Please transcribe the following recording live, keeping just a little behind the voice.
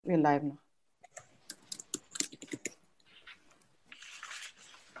We're live now.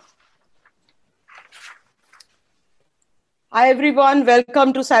 Hi everyone,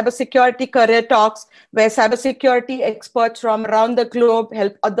 welcome to Cybersecurity Career Talks, where cybersecurity experts from around the globe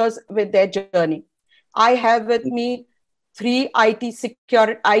help others with their journey. I have with me three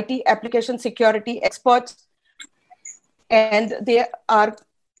IT application security experts, and they are,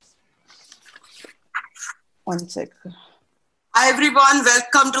 one sec. Hi everyone,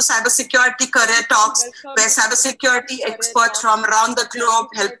 welcome to Cybersecurity Career Talks, where cybersecurity experts from around the globe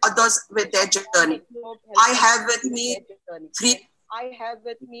help others with their journey. I have with me three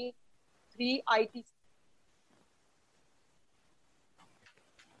IT.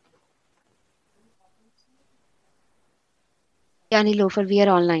 Yeah, Nilofer, we are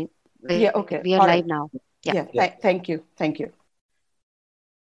online. Yeah, okay. We are live now. Yeah. Thank you.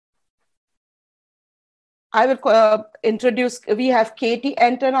 I will introduce. We have Katie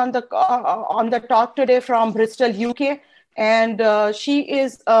Anton on the talk today from Bristol, UK, and she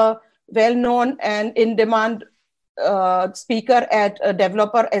is a well-known and in-demand speaker at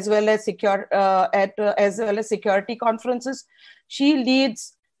developer as well as security conferences. She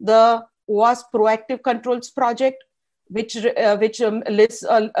leads the OWASP Proactive Controls project, which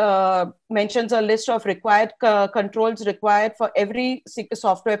mentions a list of required controls required for every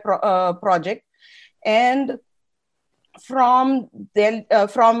software project. And from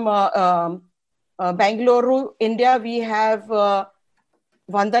Bangalore, India, we have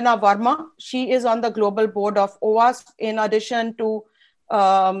Vandana Verma. She is on the global board of OWASP, in addition to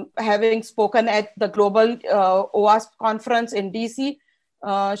having spoken at the global OWASP conference in DC.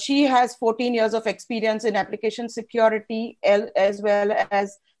 She has 14 years of experience in application security as well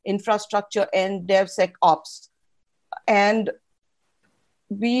as infrastructure and DevSecOps. And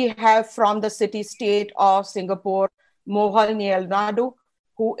we have from the city-state of Singapore, Mohan Nadu,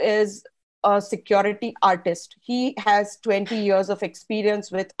 who is a security artist. He has 20 years of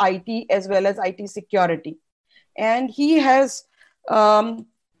experience with IT as well as IT security. And he has helped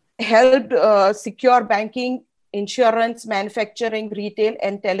secure banking, insurance, manufacturing, retail,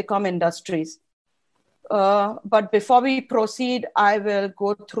 and telecom industries. But before we proceed, I will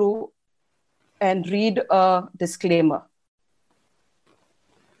go through and read a disclaimer.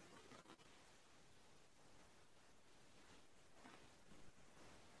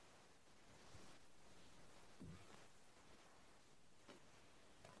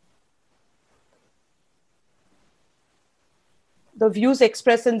 The views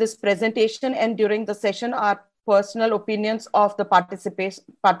expressed in this presentation and during the session are personal opinions of the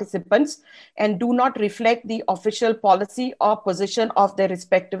participants and do not reflect the official policy or position of their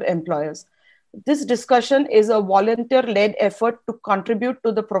respective employers. This discussion is a volunteer-led effort to contribute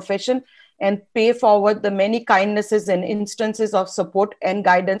to the profession and pay forward the many kindnesses and instances of support and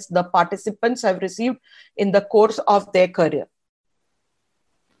guidance the participants have received in the course of their career.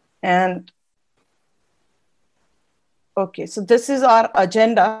 And okay, so this is our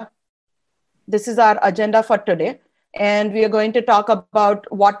agenda. This is our agenda for today. And we are going to talk about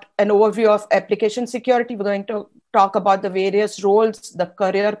an overview of application security. We're going to talk about the various roles, the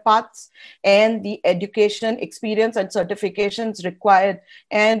career paths, and the education, experience, and certifications required,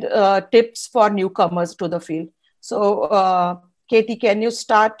 and tips for newcomers to the field. So, Katie, can you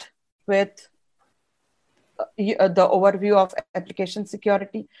start with the overview of application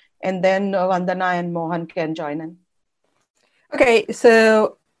security? And then Vandana and Mohan can join in. Okay,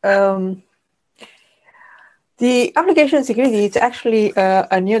 so the application security is actually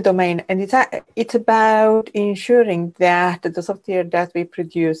a new domain, and it's about ensuring that the software that we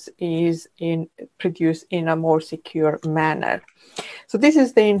produce is produced in a more secure manner. So this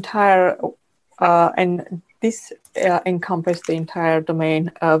is the entire, and this encompasses the entire domain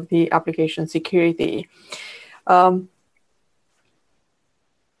of the application security.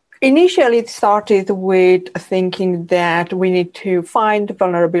 Initially, it started with thinking that we need to find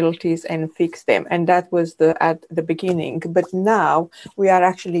vulnerabilities and fix them, and that was at the beginning. But now we are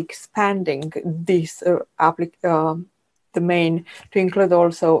actually expanding this domain to include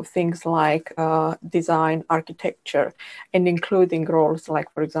also things like design, architecture, and including roles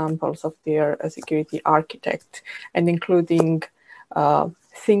like, for example, software security architect, and including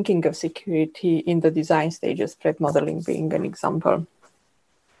thinking of security in the design stages, threat modeling being an example.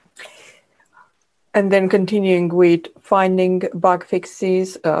 And then continuing with finding bug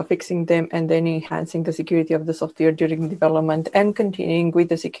fixes, fixing them, and then enhancing the security of the software during development, and continuing with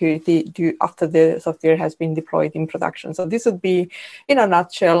the security after the software has been deployed in production. So this would be, in a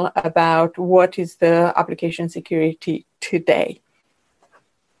nutshell, about what is the application security today.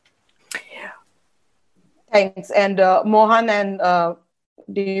 Thanks. And Mohan and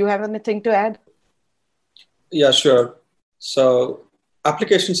Do you have anything to add? Yeah, sure. So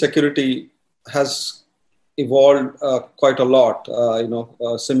application security has evolved quite a lot,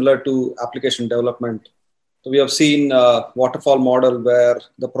 similar to application development. So we have seen waterfall model where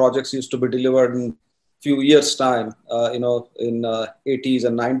the projects used to be delivered in few years time, in 80s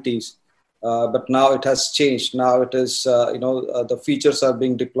and 90s. But now it has changed. Now it is, the features are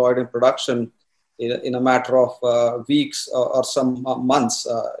being deployed in production in a matter of weeks or some months.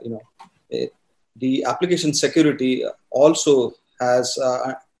 The application security also has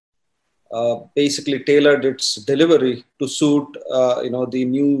basically tailored its delivery to suit, the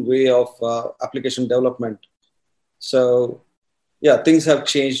new way of application development. So yeah, things have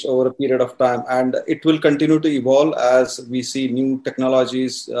changed over a period of time, and it will continue to evolve as we see new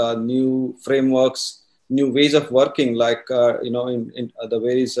technologies, new frameworks, new ways of working, like in the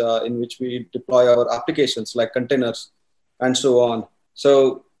ways in which we deploy our applications, like containers, and so on.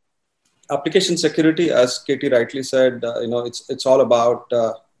 So application security, as Katie rightly said, it's all about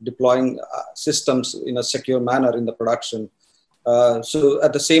deploying systems in a secure manner in the production. So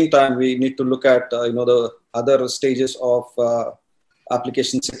at the same time, we need to look at the other stages of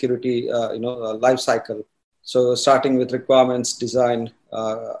application security life cycle. So starting with requirements, design,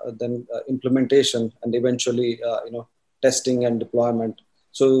 then implementation, and eventually testing and deployment.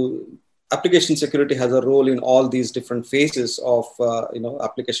 So application security has a role in all these different phases of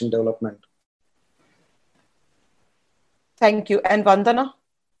application development. Thank you. And Vandana?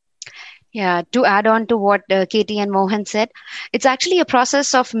 Yeah, to add on to what Katie and Mohan said, it's actually a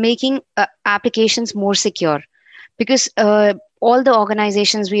process of making applications more secure, because all the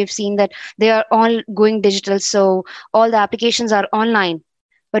organizations, we have seen that they are all going digital, so all the applications are online,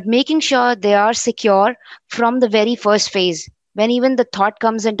 but making sure they are secure from the very first phase, when even the thought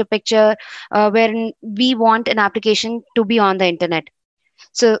comes into picture, wherein we want an application to be on the internet.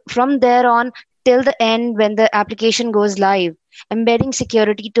 So from there on till the end, when the application goes live, embedding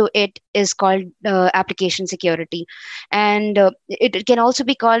security to it is called application security. And it can also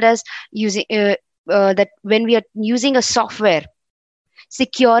be called as using that when we are using a software,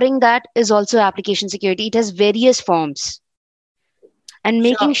 securing that is also application security. It has various forms, and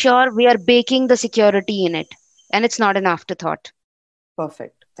making sure we are baking the security in it, and it's not an afterthought.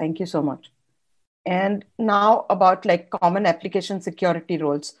 Perfect. Thank you so much. And now about like common application security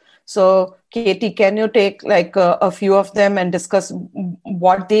roles. So Katie, can you take like a few of them and discuss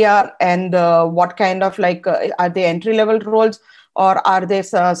what they are and what kind of like, are they entry-level roles, or are they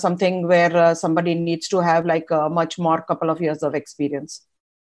something where somebody needs to have like a much more couple of years of experience?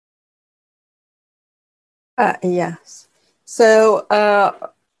 Yes. So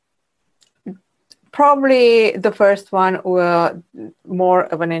probably the first one, more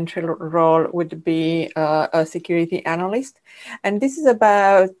of an entry role, would be a security analyst. And this is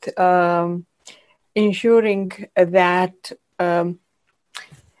about ensuring that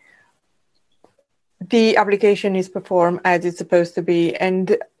the application is performed as it's supposed to be.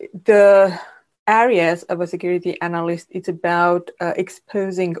 And the areas of a security analyst, it's about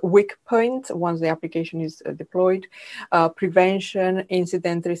exposing weak points once the application is deployed, prevention,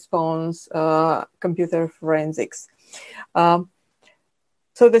 incident response, computer forensics.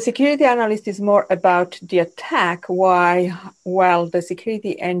 So the security analyst is more about the attack, while the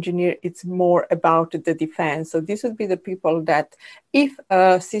security engineer, it's more about the defense. So this would be the people that, if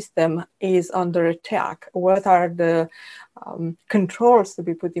a system is under attack, what are the controls to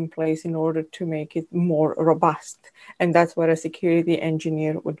be put in place in order to make it more robust? And that's what a security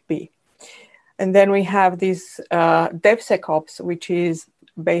engineer would be. And then we have this DevSecOps, which is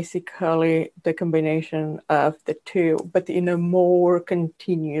basically the combination of the two, but in a more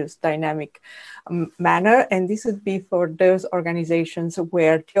continuous, dynamic manner. And this would be for those organizations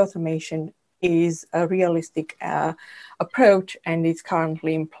where the automation is a realistic approach and it's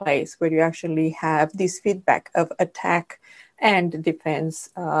currently in place, where you actually have this feedback of attack and defense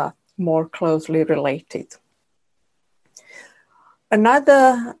more closely related.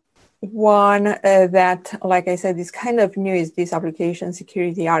 Another one that, like I said, is kind of new is this application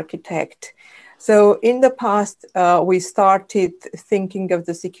security architect. So in the past, we started thinking of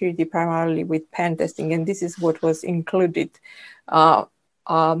the security primarily with pen testing, and this is what was included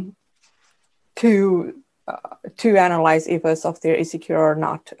to analyze if a software is secure or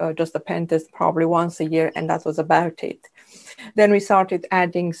not. Just a pen test probably once a year, and that was about it. Then we started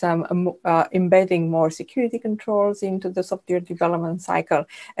adding some, embedding more security controls into the software development cycle.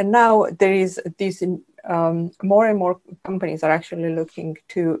 And now there is this more and more companies are actually looking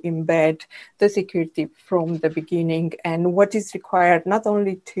to embed the security from the beginning, and what is required not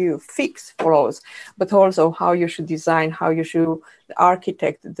only to fix flaws, but also how you should design, how you should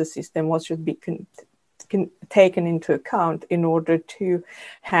architect the system, what should be taken into account in order to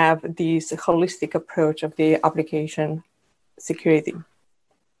have this holistic approach of the application security.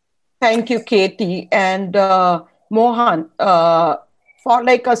 Thank you, Katie. And Mohan, for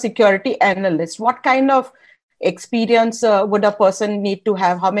like a security analyst, what kind of experience would a person need to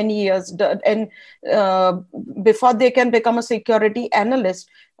have? How many years? And before they can become a security analyst,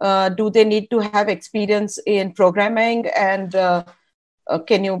 do they need to have experience in programming? And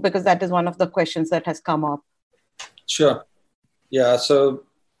can you, because that is one of the questions that has come up. Sure. Yeah. So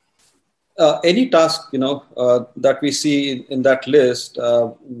any task, that we see in that list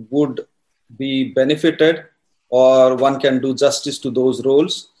would be benefited, or one can do justice to those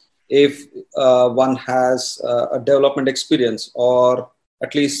roles if one has a development experience, or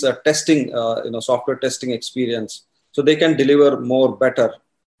at least testing, software testing experience, so they can deliver more better.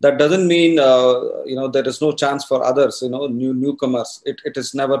 That doesn't mean there is no chance for others, newcomers. It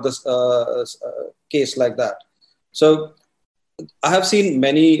is never the case like that. So I have seen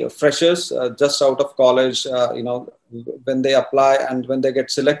many freshers just out of college, when they apply and when they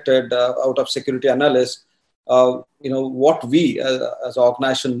get selected out of security analyst, what we as an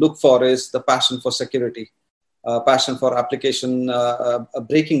organization look for is the passion for security, passion for application,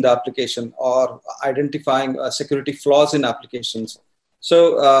 breaking the application, or identifying security flaws in applications.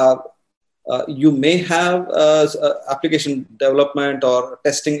 So you may have application development or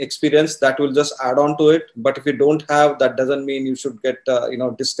testing experience that will just add on to it. But if you don't have, that doesn't mean you should get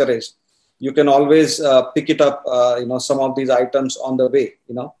discouraged. You can always pick it up, some of these items on the way,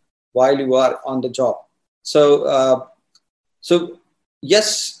 while you are on the job. So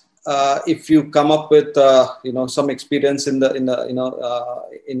yes, if you come up with some experience in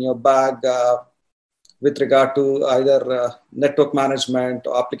your bag with regard to either network management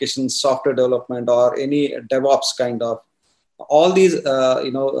or application software development or any DevOps kind of, all these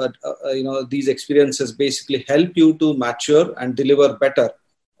these experiences basically help you to mature and deliver better.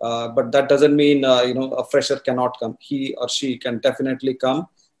 But that doesn't mean a fresher cannot come. He or she can definitely come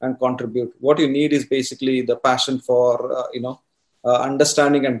and contribute. What you need is basically the passion for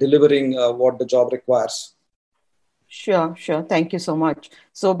understanding and delivering what the job requires. Sure. Thank you so much.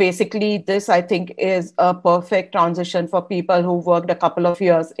 So basically, this, I think, is a perfect transition for people who worked a couple of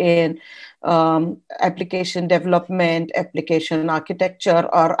years in application development, application architecture,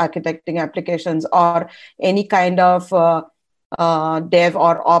 or architecting applications, or any kind of dev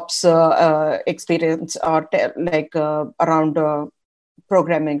or ops experience, or around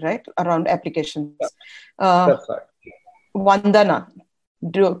programming, right? Around applications. That's right. Vandana,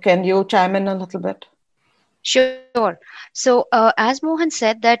 can you chime in a little bit? Sure. So as Mohan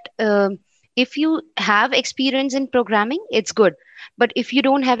said that if you have experience in programming, it's good. But if you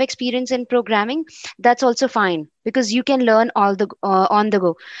don't have experience in programming, that's also fine, because you can learn on the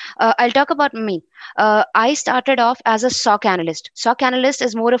go. I'll talk about me. I started off as a SOC analyst. SOC analyst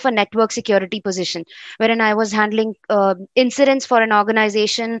is more of a network security position, wherein I was handling incidents for an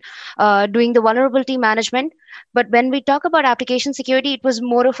organization, doing the vulnerability management. But when we talk about application security, it was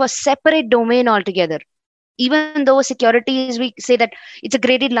more of a separate domain altogether. Even though security is, we say that it's a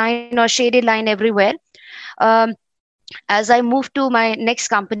graded line or shaded line everywhere. As I moved to my next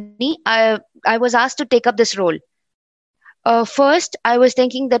company, I was asked to take up this role. First, I was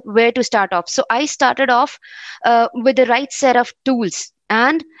thinking that where to start off. So I started off with the right set of tools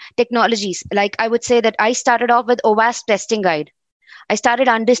and technologies. Like I would say that I started off with OWASP testing guide. I started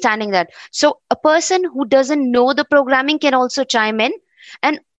understanding that. So a person who doesn't know the programming can also chime in,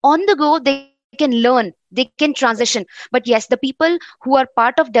 and on the go, they can learn, they can transition. But yes, the people who are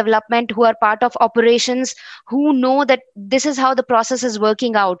part of development, who are part of operations, who know that this is how the process is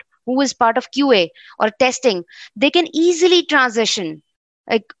working out, who is part of QA or testing, they can easily transition.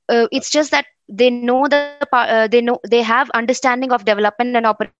 It's just that they know they have understanding of development and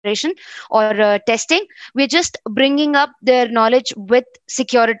operation or testing. We're just bringing up their knowledge with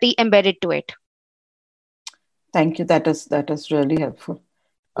security embedded to it. Thank you. That is really helpful.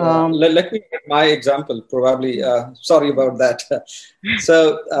 Let me give my example, probably. Sorry about that.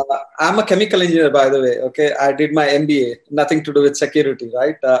 So I'm a chemical engineer, by the way. Okay, I did my MBA, nothing to do with security,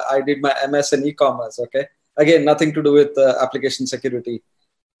 right? I did my MS in e-commerce. Okay, again, nothing to do with application security.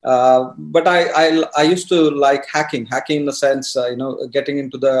 But I used to like hacking in the sense, getting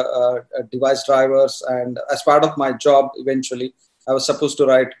into the device drivers, and as part of my job, eventually, I was supposed to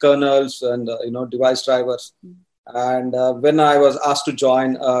write kernels and device drivers. And when I was asked to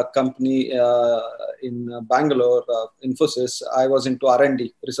join a company in Bangalore, Infosys, I was into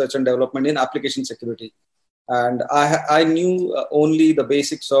R&D, research and development in application security. And I knew only the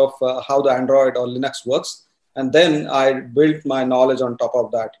basics of how the Android or Linux works. And then I built my knowledge on top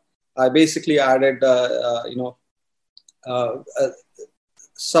of that. I basically added,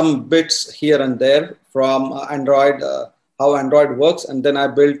 some bits here and there from Android, how Android works. And then I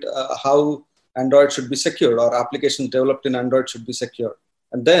built how Android should be secured, or applications developed in Android should be secure.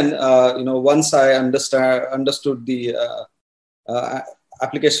 And then, once I understood the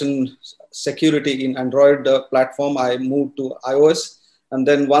application security in Android platform, I moved to iOS. And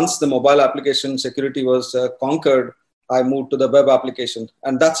then once the mobile application security was conquered, I moved to the web application.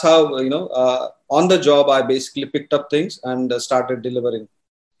 And that's how, on the job, I basically picked up things and started delivering.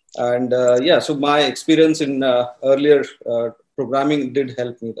 And so my experience in earlier programming did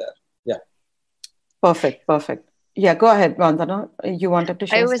help me there. Yeah. Perfect. Yeah, go ahead, Vandana. You wanted to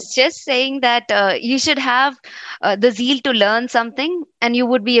share? I was just saying that you should have the zeal to learn something, and you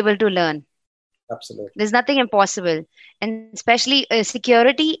would be able to learn. Absolutely. There's nothing impossible. And especially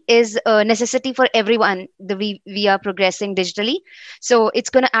security is a necessity for everyone. We are progressing digitally. So it's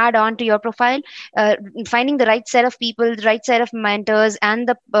going to add on to your profile. Finding the right set of people, the right set of mentors, and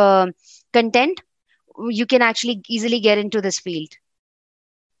the content, you can actually easily get into this field.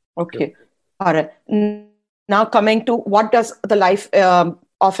 Okay. All right. Now coming to what does the life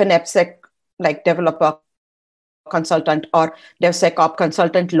of an AppSec like developer consultant or DevSecOps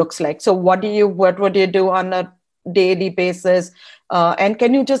consultant looks like? So what would you do on a daily basis? And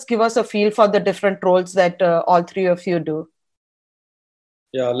can you just give us a feel for the different roles that all three of you do?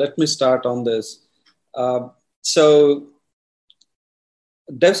 Yeah, let me start on this. So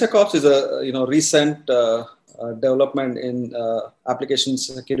DevSecOps is a recent development in application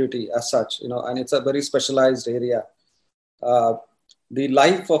security as such, and it's a very specialized area. The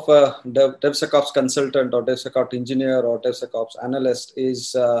life of a DevSecOps consultant or DevSecOps engineer or DevSecOps analyst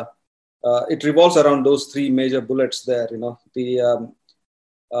is, it revolves around those three major bullets there.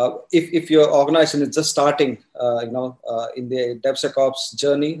 If your organization is just starting, in the DevSecOps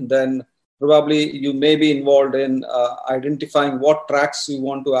journey, then probably you may be involved in identifying what tracks you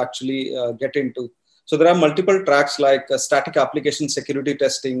want to actually get into. So there are multiple tracks like static application security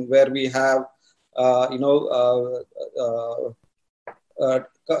testing, where we have,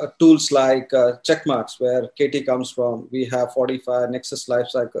 tools like Checkmarx, where KT comes from. We have Fortify, Nexus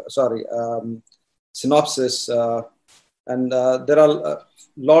Lifecycle, Synopsys, and there are a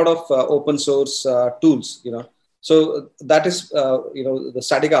lot of open source tools. So that is, the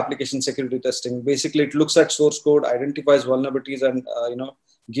static application security testing. Basically, it looks at source code, identifies vulnerabilities, and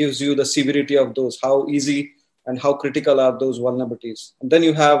gives you the severity of those, how easy and how critical are those vulnerabilities. And then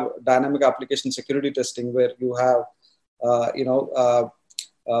you have dynamic application security testing, where you have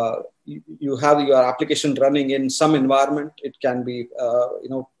you have your application running in some environment. It can be,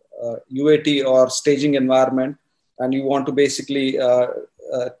 UAT or staging environment. And you want to basically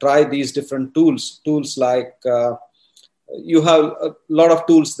try these different tools like, you have a lot of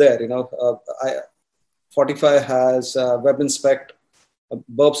tools there. Fortify has Web Inspect,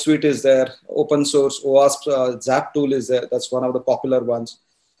 Burp Suite is there, open source, OWASP, Zap tool is there. That's one of the popular ones.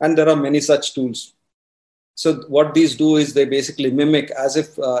 And there are many such tools. So what these do is they basically mimic as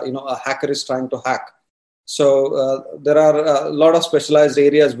if, a hacker is trying to hack. So there are a lot of specialized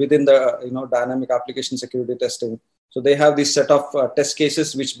areas within the, dynamic application security testing. So they have this set of test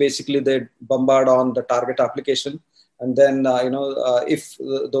cases, which basically they bombard on the target application. And then, if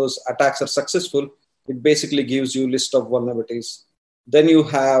those attacks are successful, it basically gives you a list of vulnerabilities. Then you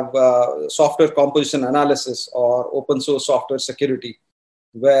have software composition analysis or open source software security,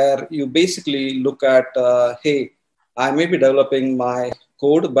 where you basically look at, hey, I may be developing my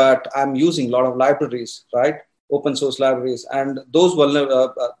code, but I'm using a lot of libraries, right? Open source libraries. And those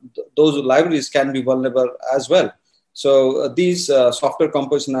libraries can be vulnerable as well. So these software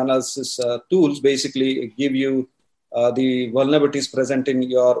composition analysis tools basically give you the vulnerabilities present in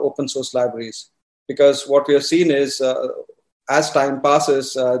your open source libraries. Because what we have seen is, as time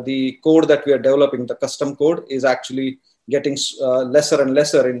passes, the code that we are developing, the custom code, is actually getting lesser and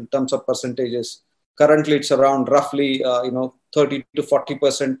lesser in terms of percentages. Currently, it's around roughly 30 to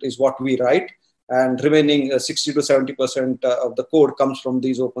 40% is what we write, and remaining 60 to 70% of the code comes from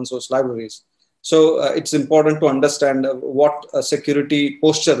these open source libraries. So it's important to understand what security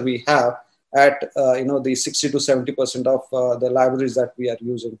posture we have at the 60 to 70% of the libraries that we are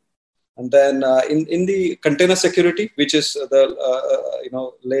using. And then in the container security, which is the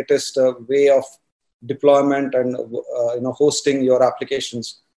latest way of deployment and hosting your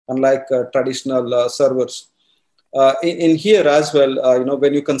applications, unlike traditional servers. In here as well,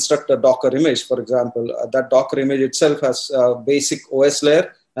 when you construct a Docker image, for example, that Docker image itself has a basic OS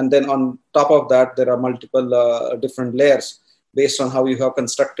layer. And then on top of that, there are multiple different layers based on how you have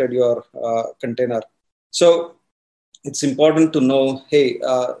constructed your container. So it's important to know, hey,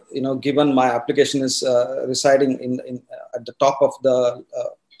 given my application is residing at the top of the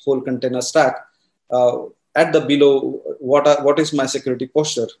whole container stack, at the below, what is my security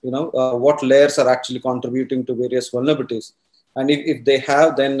posture? What layers are actually contributing to various vulnerabilities, and if they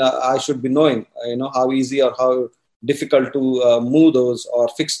have, then I should be knowing, how easy or how difficult to move those or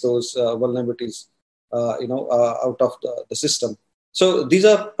fix those vulnerabilities, out of the system. So these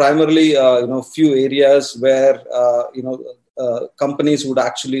are primarily, few areas where companies would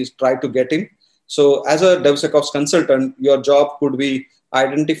actually try to get in. So as a DevSecOps consultant, your job could be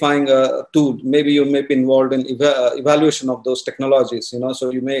identifying a tool. Maybe you may be involved in evaluation of those technologies.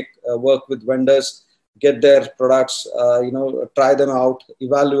 So you may work with vendors, get their products, try them out,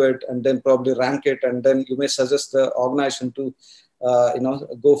 evaluate, and then probably rank it, and then you may suggest the organization to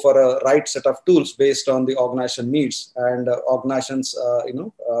go for a right set of tools based on the organization needs and organization's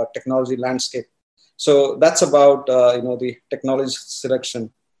technology landscape. So that's about the technology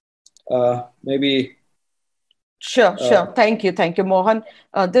selection. Maybe. Sure. Thank you, Mohan.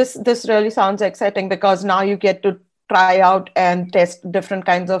 This really sounds exciting, because now you get to try out and test different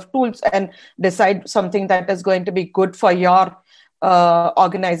kinds of tools and decide something that is going to be good for your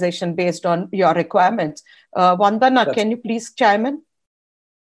organization based on your requirements. Vandana, can you please chime in?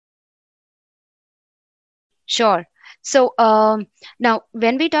 Sure. So now,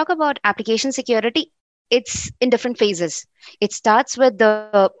 when we talk about application security, it's in different phases. It starts with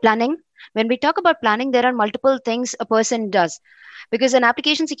the planning. When we talk about planning, there are multiple things a person does, because an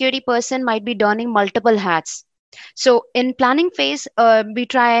application security person might be donning multiple hats. So in planning phase, we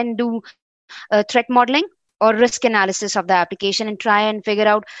try and do threat modeling or risk analysis of the application and try and figure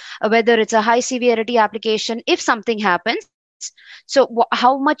out whether it's a high severity application. If something happens, so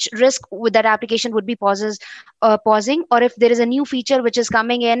how much risk would that application would be pausing, or if there is a new feature which is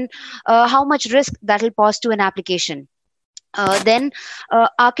coming in, how much risk that will pose to an application. Then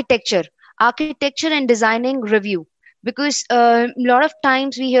architecture and designing review, because a lot of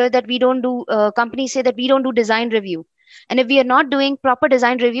times we hear that we don't do, companies say that we don't do design review. And if we are not doing proper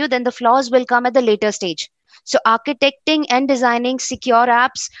design review, then the flaws will come at the later stage. So architecting and designing secure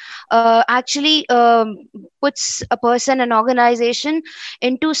apps actually puts a person, an organization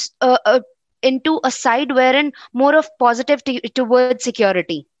into a side wherein more of positive towards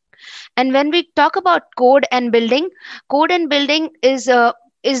security. And when we talk about code and building is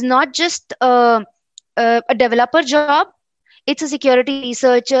not just a developer job. It's a security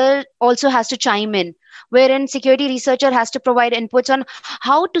researcher also has to chime in, wherein security researcher has to provide inputs on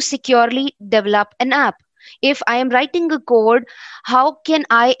how to securely develop an app. If I am writing a code, how can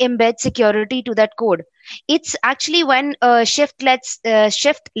I embed security to that code? It's actually when shift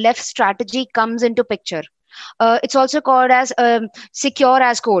left strategy comes into picture. It's also called as secure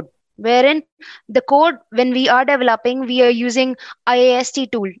as code, wherein the code, when we are developing, we are using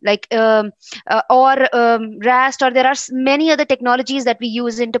IAST tool like or RAST, or there are many other technologies that we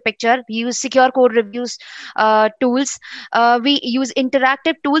use into picture. We use secure code reviews tools. We use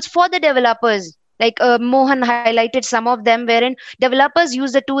interactive tools for the developers. Like Mohan highlighted some of them, wherein developers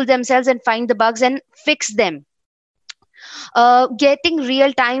use the tool themselves and find the bugs and fix them. Getting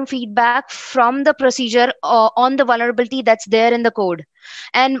real-time feedback from the procedure on the vulnerability that's there in the code.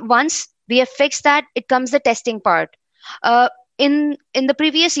 And once we have fixed that, it comes the testing part. In the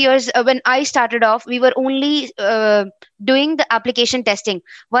previous years, when I started off, we were only doing the application testing.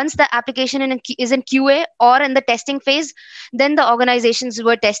 Once the application is in QA or in the testing phase, then the organizations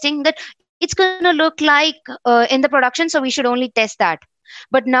were testing that it's going to look like in the production, so we should only test that.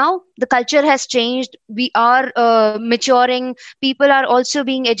 But now the culture has changed. We are maturing. People are also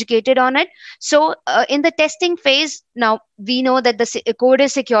being educated on it. So in the testing phase, now we know that the code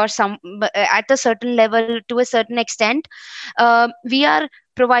is secure at a certain level, to a certain extent. We are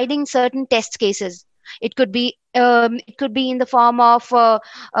providing certain test cases. It could be in the form of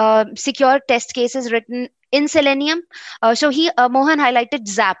secure test cases written in Selenium. So Mohan highlighted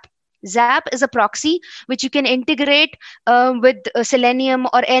ZAP. ZAP is a proxy which you can integrate with Selenium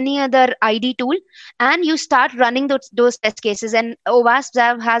or any other ID tool, and you start running those test cases. And OWASP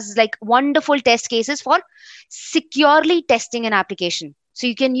ZAP has like wonderful test cases for securely testing an application. So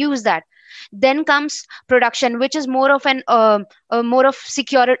you can use that. Then comes production, which is more of more of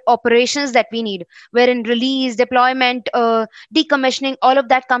secure operations that we need, wherein release, deployment, decommissioning, all of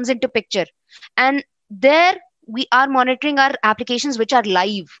that comes into picture. And there we are monitoring our applications which are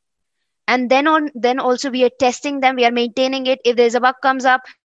live. And then also we are testing them, we are maintaining it. If there's a bug comes up,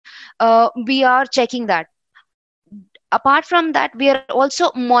 we are checking that. Apart from that, we are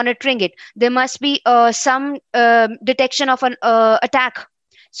also monitoring it. There must be some detection of an attack,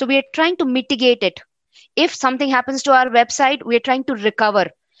 so we are trying to mitigate it. If something happens to our website, we are trying to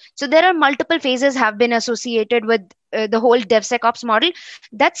recover. So there are multiple phases have been associated with the whole DevSecOps model.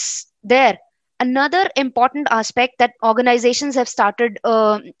 That's there. Another important aspect that organizations have started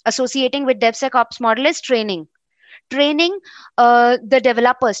associating with DevSecOps model is training the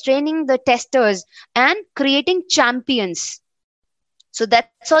developers, training the testers, and creating champions. So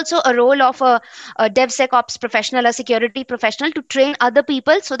that's also a role of a DevSecOps professional, a security professional, to train other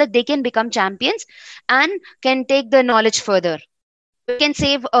people so that they can become champions and can take the knowledge further. So it can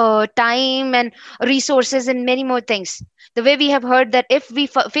save time and resources and many more things. The way we have heard that if we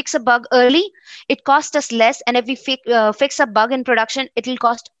fix a bug early, it costs us less, and if we fix a bug in production, it will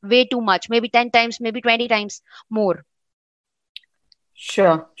cost way too much, maybe 10 times, maybe 20 times more.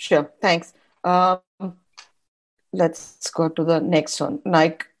 Sure. Thanks. Let's go to the next one.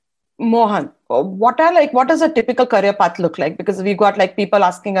 Like, Mohan, what does a typical career path look like? Because we got like people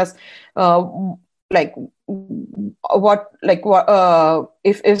asking us,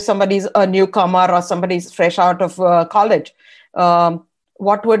 if somebody's a newcomer or somebody's fresh out of college,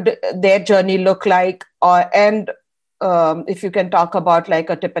 what would their journey look like? And if you can talk about like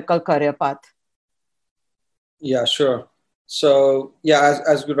a typical career path. Yeah, sure. So yeah,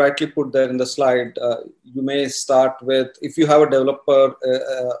 as we rightly put there in the slide, you may start with, if you have a developer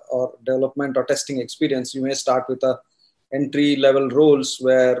or development or testing experience, you may start with a entry level roles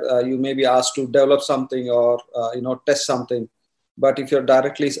where you may be asked to develop something or test something. But if you're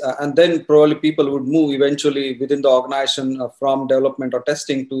directly, and then probably people would move eventually within the organization from development or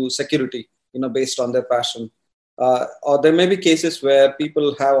testing to security, based on their passion. Or there may be cases where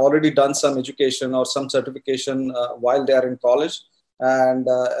people have already done some education or some certification while they are in college, and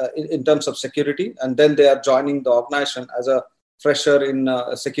in terms of security, and then they are joining the organization as a fresher in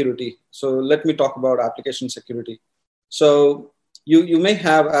security. So let me talk about application security. So you may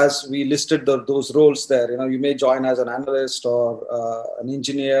have, as we listed those roles there, you may join as an analyst or an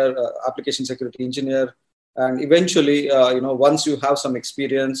engineer, application security engineer. And eventually, once you have some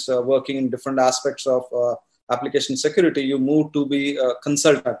experience working in different aspects of application security, you move to be a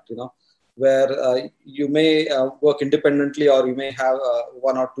consultant, where you may work independently, or you may have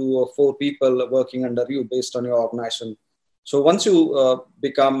 1 or 2 or 4 people working under you based on your organization. So once you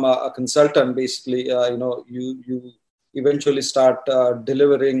become a consultant, basically, you eventually start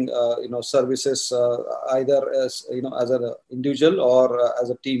delivering, services either as an individual or as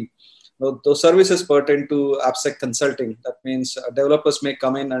a team. Those services pertain to AppSec consulting. That means developers may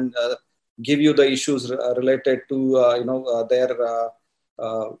come in and give you the issues related to their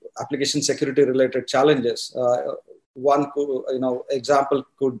application security related challenges. One example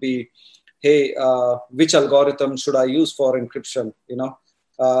could be, hey, which algorithm should I use for encryption?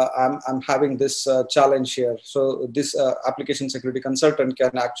 I'm having this challenge here. So this application security consultant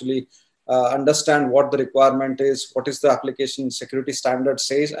can actually understand what the requirement is, what is the application security standard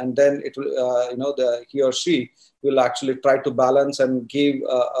says, and then it will, he or she will actually try to balance and give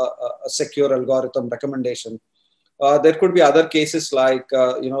a secure algorithm recommendation. There could be other cases like,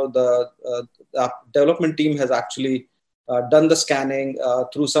 the development team has actually done the scanning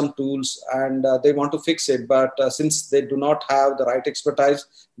through some tools, and they want to fix it. But since they do not have the right expertise,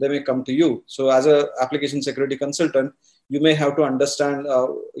 they may come to you. So as an application security consultant, you may have to understand,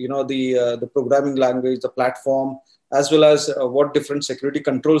 the programming language, the platform, as well as what different security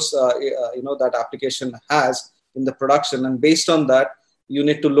controls, that application has in the production. And based on that, you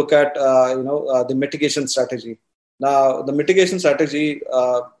need to look at, the mitigation strategy. Now, the mitigation strategy,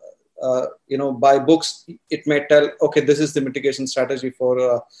 by books, it may tell, okay, this is the mitigation strategy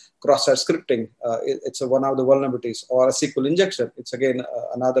for cross-site scripting. It's one of the vulnerabilities, or a SQL injection. It's again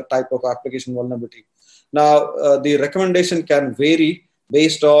another type of application vulnerability. Now, the recommendation can vary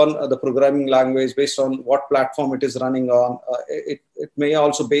based on the programming language, based on what platform it is running on. It may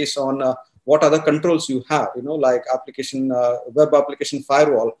also based on what other controls you have, like application, web application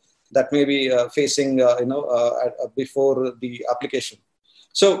firewall that may be facing, before the application.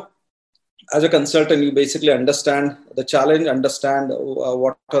 So as a consultant, you basically understand the challenge, understand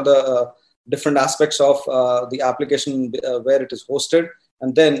what are the different aspects of the application where it is hosted,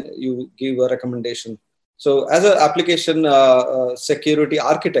 and then you give a recommendation. So as an application security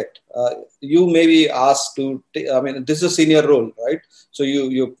architect, you may be asked to, this is a senior role, right? So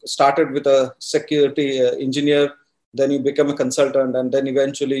you started with a security engineer, then you become a consultant, and then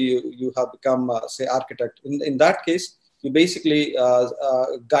eventually you have become, say, architect. In that case, you basically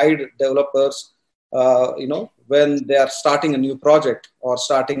guide developers, when they are starting a new project or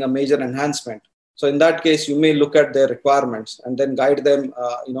starting a major enhancement. So in that case, you may look at their requirements and then guide them,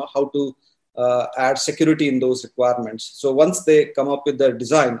 how to add security in those requirements. So once they come up with their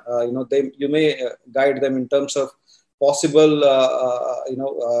design, you may guide them in terms of possible,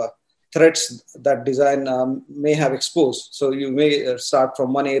 threats that design may have exposed. So you may start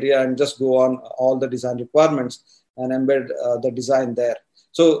from one area and just go on all the design requirements and embed the design there.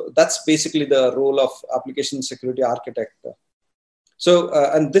 So that's basically the role of application security architect. So,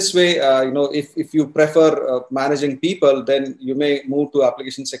 and this way, if you prefer managing people, then you may move to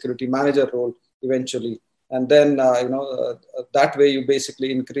application security manager role eventually. And then, that way you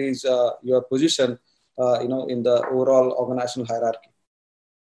basically increase your position, in the overall organizational hierarchy.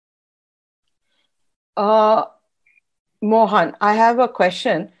 Mohan, I have a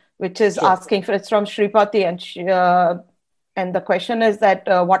question which is Sure. asking for, it's from Shripati, and the question is that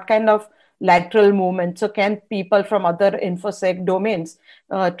what kind of lateral movement, so can people from other InfoSec domains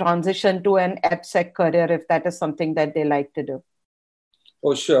transition to an AppSec career if that is something that they like to do?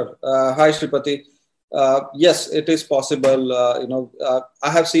 Oh, sure. Hi, Shripati. Yes, it is possible. I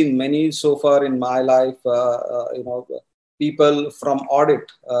have seen many so far in my life, people from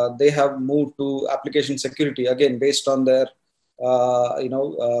audit, they have moved to application security, again, based on their,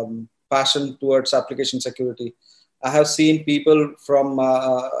 passion towards application security. I have seen people from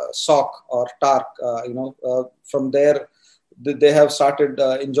SOC or TARC, from there, they have started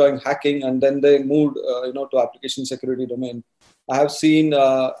enjoying hacking, and then they moved, to application security domain. I have seen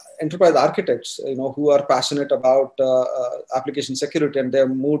enterprise architects, who are passionate about application security, and they have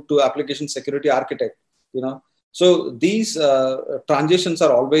moved to application security architect, So these transitions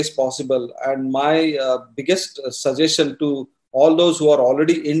are always possible. And my biggest suggestion to all those who are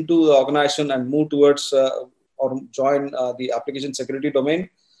already into the organization and move towards or join the application security domain,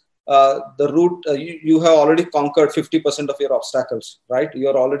 the route, you have already conquered 50% of your obstacles, right?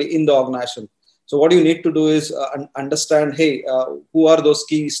 You're already in the organization. So what you need to do is understand, hey, who are those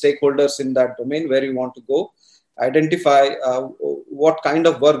key stakeholders in that domain where you want to go, identify what kind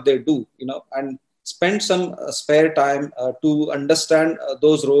of work they do, and spend some spare time to understand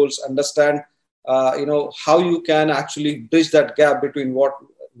those roles, understand, how you can actually bridge that gap between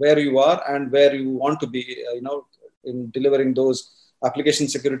where you are and where you want to be, in delivering those application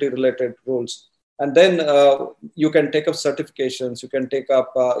security related roles. And then you can take up certifications, you can take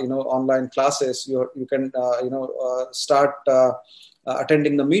up, online classes, you can, start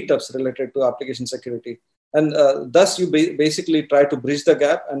attending the meetups related to application security. And thus you basically try to bridge the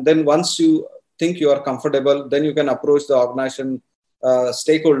gap. And then once you think you are comfortable, then you can approach the organization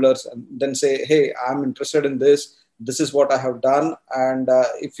stakeholders and then say, hey, I'm interested in this. This is what I have done. And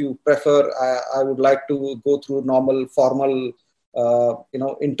if you prefer, I would like to go through normal, formal,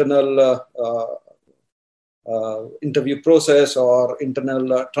 internal interview process or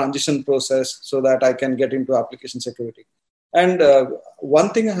internal transition process so that I can get into application security. And one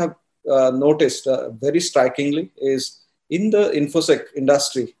thing I have noticed very strikingly is in the InfoSec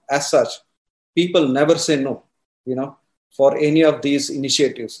industry as such, people never say no, for any of these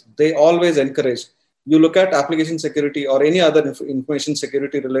initiatives. They always encourage. You look at application security or any other information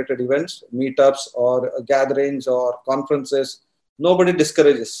security related events, meetups or gatherings or conferences, nobody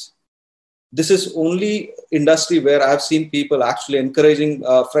discourages. This is only industry where I've seen people actually encouraging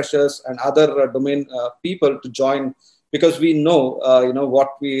freshers and other domain people to join, because we know,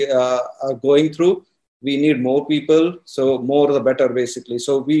 what we are going through. We need more people, so more the better, basically.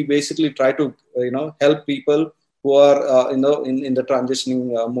 So we basically try to, help people who are, in the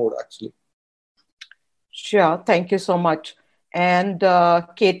transitioning mode, actually. Sure, thank you so much. And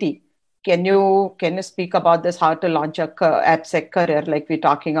Katie, can you speak about this, how to launch a AppSec career, like we're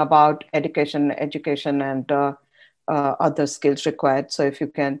talking about education and other skills required. So if you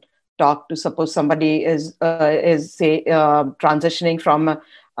can talk to, suppose somebody is say transitioning from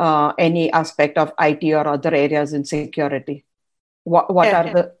any aspect of IT or other areas in security, what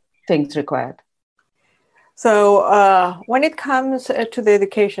are the things required? So when it comes to the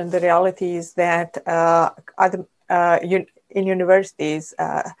education, the reality is that in universities,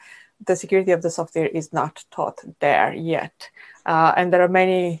 the security of the software is not taught there yet. And there are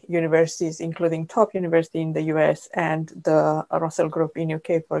many universities, including top university in the US and the Russell Group in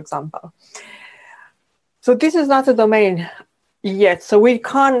UK, for example. So this is not a domain yet. So we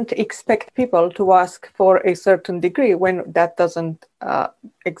can't expect people to ask for a certain degree when that doesn't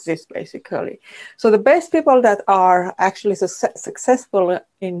exist, basically. So the best people that are actually successful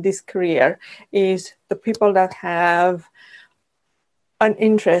in this career is the people that have an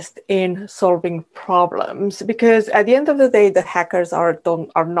interest in solving problems, because at the end of the day, the hackers are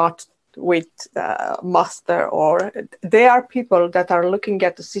not with master, or they are people that are looking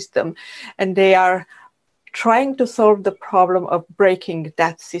at the system and they are trying to solve the problem of breaking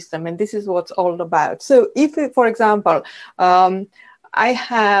that system. And this is what's all about. So if, for example, I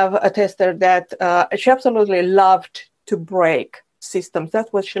have a tester that she absolutely loved to break systems.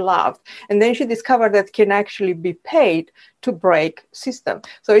 That's what she loved. And then she discovered that can actually be paid to break system.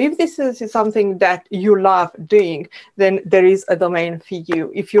 So if this is something that you love doing, then there is a domain for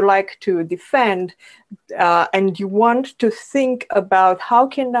you. If you like to defend and you want to think about how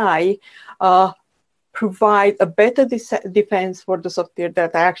can I provide a better defense for the software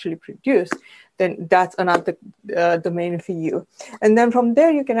that I actually produce, then that's another domain for you. And then from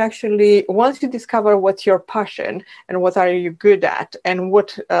there, you can actually, once you discover what's your passion and what are you good at, and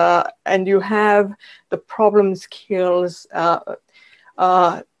what and you have the problem skills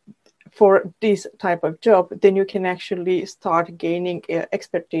for this type of job, then you can actually start gaining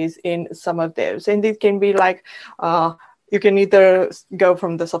expertise in some of those. And it can be like, you can either go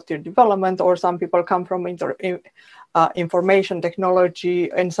from the software development, or some people come from information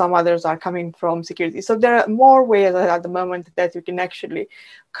technology, and some others are coming from security. So there are more ways at the moment that you can actually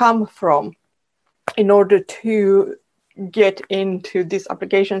come from in order to get into this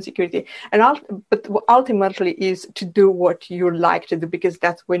application security. But ultimately is to do what you like to do, because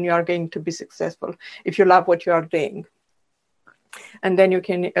that's when you are going to be successful, if you love what you are doing. And then you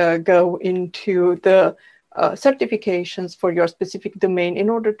can go into the certifications for your specific domain in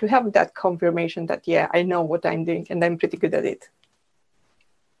order to have that confirmation that, yeah, I know what I'm doing and I'm pretty good at it.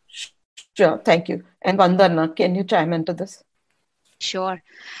 Sure, thank you. And Vandana, can you chime into this? Sure.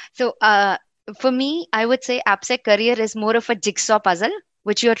 So for me, I would say AppSec career is more of a jigsaw puzzle,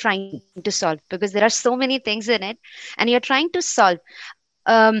 which you're trying to solve, because there are so many things in it and you're trying to solve.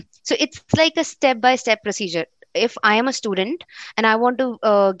 So it's like a step-by-step procedure. If I am a student and I want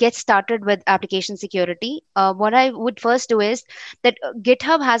to get started with application security, what I would first do is that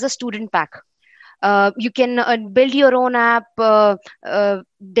GitHub has a student pack. You can build your own app,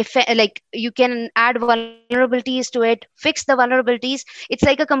 like you can add vulnerabilities to it, fix the vulnerabilities. It's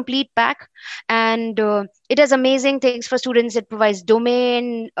like a complete pack, and it has amazing things for students. It provides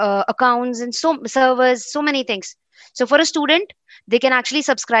domain, accounts, and servers, so many things. So for a student, they can actually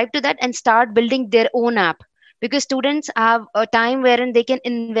subscribe to that and start building their own app, because students have a time wherein they can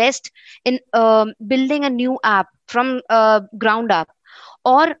invest in building a new app from ground up.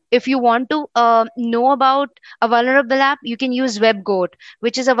 Or if you want to know about a vulnerable app, you can use WebGoat,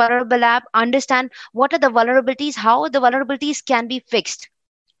 which is a vulnerable app. Understand what are the vulnerabilities, how the vulnerabilities can be fixed.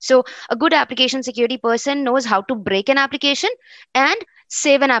 So a good application security person knows how to break an application and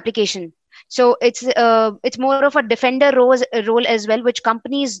save an application. So it's more of a defender role as well, which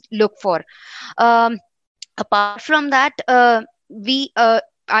companies look for. Apart from that,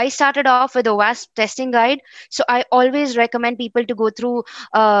 I started off with OWASP testing guide. So I always recommend people to go through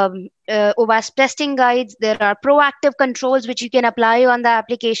OWASP testing guides. There are proactive controls which you can apply on the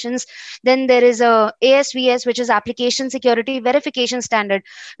applications. Then there is a ASVS, which is Application Security Verification Standard,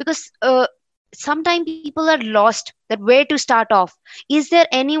 because sometimes people are lost that where to start off. Is there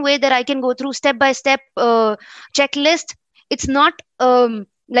any way that I can go through step-by-step checklist? It's not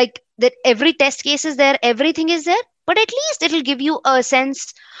like that every test case is there, everything is there, but at least it will give you a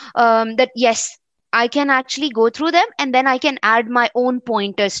sense that yes, I can actually go through them and then I can add my own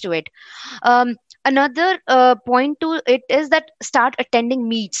pointers to it. Another point to it is that start attending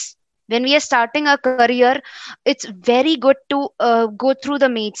meets. When we are starting a career, it's very good to go through the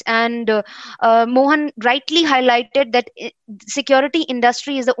meets. And Mohan rightly highlighted that security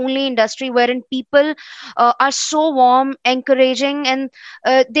industry is the only industry wherein people are so warm, encouraging, and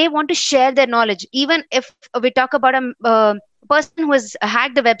they want to share their knowledge. Even if we talk about a person who has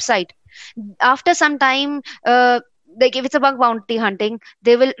hacked the website, after some time, like if it's a bug bounty hunting,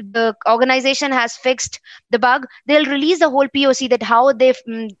 the organization has fixed the bug, they'll release the whole POC that how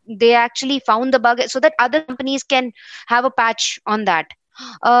they actually found the bug, so that other companies can have a patch on that.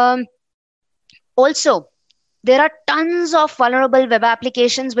 Also, there are tons of vulnerable web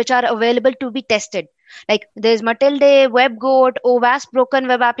applications which are available to be tested. Like there's Matilde, WebGoat, OWASP broken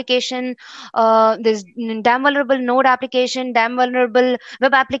web application, there's damn vulnerable node application, damn vulnerable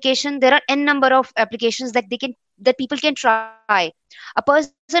web application. There are n number of applications that people can try. A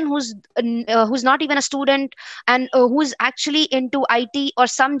person who's not even a student and who's actually into IT or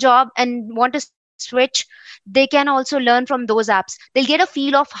some job and want to switch, they can also learn from those apps. They'll get a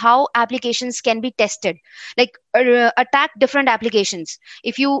feel of how applications can be tested, like attack different applications.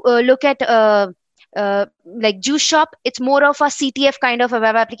 If you look at Like Juice Shop, it's more of a CTF kind of a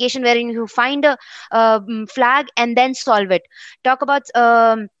web application wherein you find a flag and then solve it. Talk about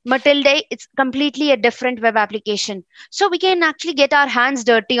Matilda, it's completely a different web application. So we can actually get our hands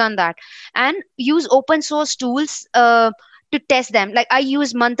dirty on that and use open source tools to test them. Like I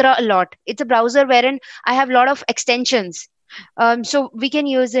use Mantra a lot. It's a browser wherein I have a lot of extensions. So we can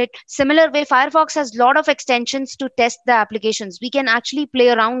use it. Similar way, Firefox has a lot of extensions to test the applications. We can actually play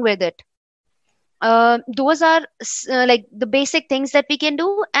around with it. Those are like the basic things that we can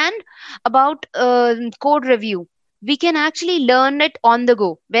do. And about code review, we can actually learn it on the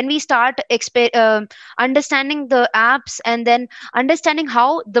go when we start understanding the apps and then understanding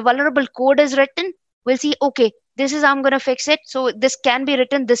how the vulnerable code is written. We'll see, okay, this is how I'm going to fix it, so this can be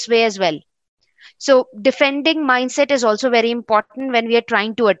written this way as well. So defending mindset is also very important when we are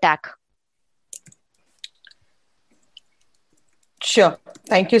trying to attack. Sure,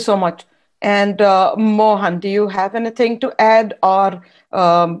 thank you so much. And Mohan, do you have anything to add, or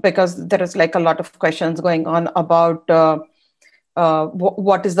because there is like a lot of questions going on about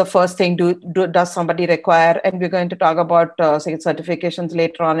what is the first thing does somebody require? And we're going to talk about say certifications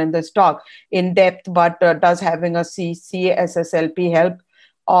later on in this talk in depth, but does having a CCSSLP help,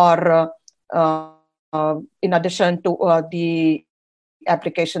 or in addition to the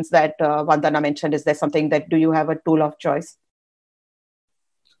applications that Vandana mentioned, is there something that, do you have a tool of choice?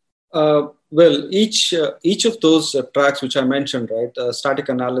 Well, each of those tracks which I mentioned, right, static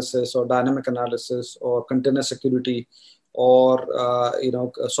analysis or dynamic analysis or container security or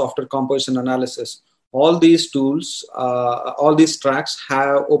software composition analysis, all these tools, all these tracks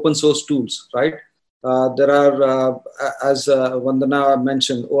have open source tools, right? There are, as Vandana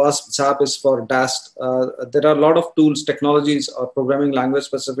mentioned, OWASP ZAP is for DAST. There are a lot of tools, technologies, or programming language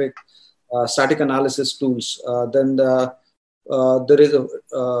specific static analysis tools. Then there is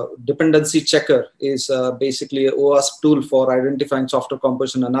a dependency checker, is basically a OWASP tool for identifying software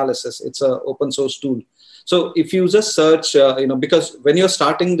composition analysis. It's an open source tool. So if you just search, because when you're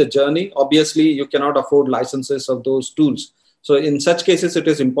starting the journey, obviously you cannot afford licenses of those tools. So in such cases, it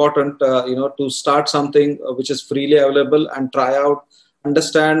is important, to start something which is freely available and try out,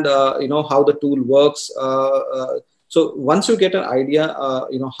 understand, how the tool works. So once you get an idea,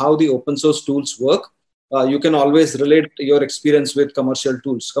 how the open source tools work, you can always relate your experience with commercial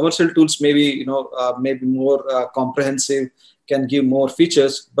tools. Commercial tools maybe more comprehensive, can give more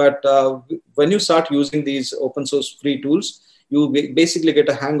features. But when you start using these open source free tools, you basically get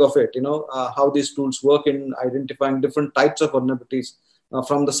a hang of it, how these tools work in identifying different types of vulnerabilities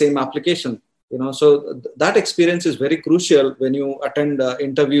from the same application. So that experience is very crucial when you attend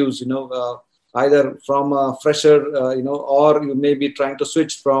interviews, either from a fresher, or you may be trying to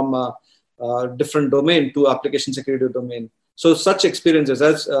switch from different domain to application security domain. So such experiences,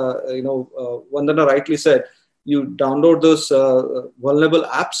 as Vandana rightly said, you download those vulnerable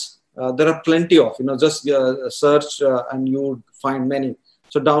apps. There are plenty of, just search and you find many.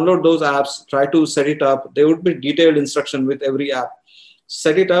 So download those apps, try to set it up. There would be detailed instruction with every app.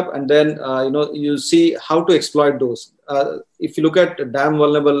 Set it up, and then you see how to exploit those. If you look at damn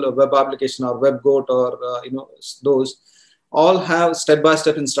vulnerable web application or WebGoat or those, all have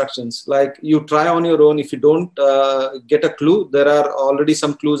step-by-step instructions. Like you try on your own. If you don't get a clue, there are already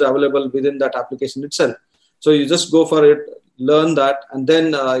some clues available within that application itself. So you just go for it, learn that, and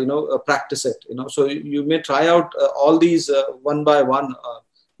then practice it. So you may try out all these one by one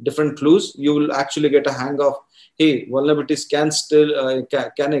different clues. You will actually get a hang of, hey, vulnerabilities can still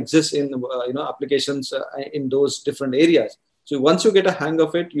can exist in applications in those different areas. So once you get a hang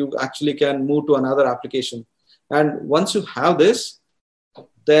of it, you actually can move to another application. And once you have this,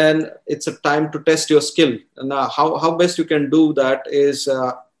 then it's a time to test your skill. And how best you can do that is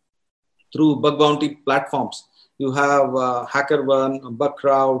through bug bounty platforms. You have HackerOne,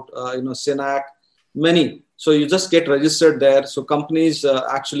 Bugcrowd, Synack, many. So you just get registered there. So companies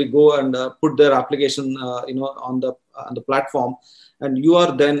actually go and put their application, on the platform, and you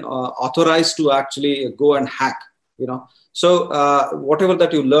are then authorized to actually go and hack. So whatever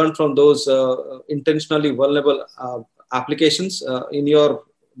that you learn from those intentionally vulnerable applications in your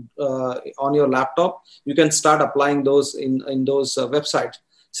on your laptop, you can start applying those in those websites.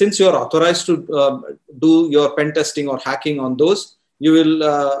 Since you're authorized to do your pen testing or hacking on those, you will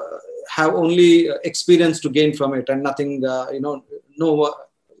have only experience to gain from it, and nothing.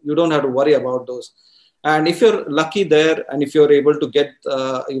 You don't have to worry about those. And if you're lucky there, and if you're able to get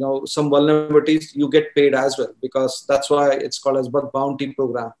some vulnerabilities, you get paid as well, because that's why it's called as bug bounty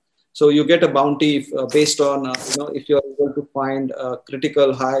program. So you get a bounty based on if you're able to find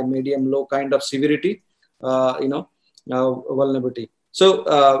critical, high, medium, low kind of severity vulnerability.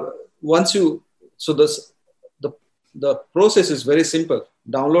 So once you So the process is very simple.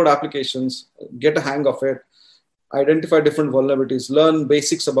 Download applications, get a hang of it, identify different vulnerabilities, learn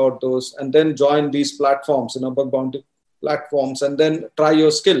basics about those, and then join these platforms, bug bounty platforms, and then try your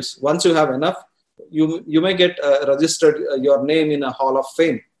skills. Once you have enough, you may get registered your name in a hall of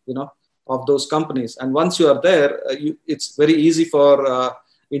fame, of those companies. And once you are there, it's very easy for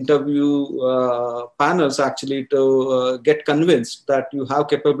interview panels actually to get convinced that you have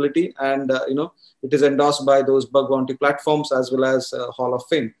capability, and it is endorsed by those bug bounty platforms as well as hall of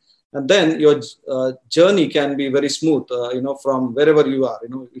fame. And then your journey can be very smooth, from wherever you are.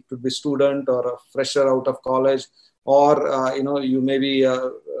 It could be student or a fresher out of college, or you may be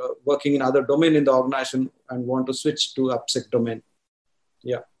working in other domain in the organization and want to switch to AppSec domain.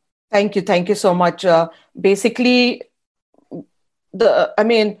 Yeah. Thank you so much. Basically,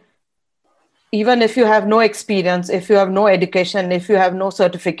 even if you have no experience, if you have no education, if you have no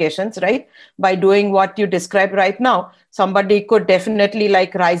certifications, right, by doing what you described right now, somebody could definitely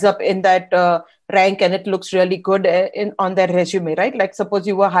rise up in that rank, and it looks really good on their resume, right? Like suppose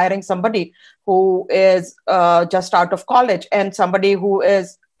you were hiring somebody who is just out of college, and somebody who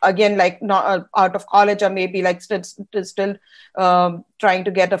is again not out of college, or maybe still trying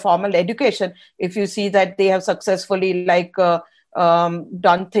to get a formal education. If you see that they have successfully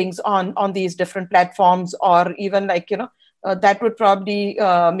done things on these different platforms, or even that would probably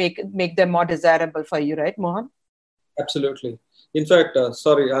make them more desirable for you, right, Mohan? Absolutely. In fact,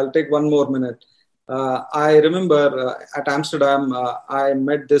 sorry, I'll take one more minute. I remember at Amsterdam, I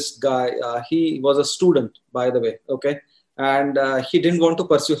met this guy. He was a student, by the way, okay? And he didn't want to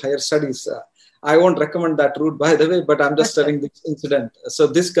pursue higher studies. I won't recommend that route, by the way, but I'm just telling this incident. So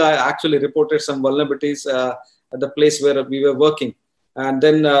this guy actually reported some vulnerabilities at the place where we were working. And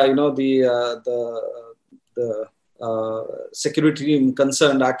then, the security team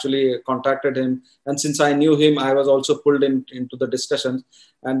concerned actually contacted him. And since I knew him, I was also pulled into the discussions.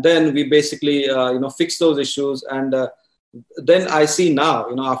 And then we basically, fixed those issues. And then I see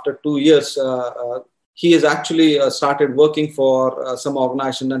now, after 2 years, he has actually started working for some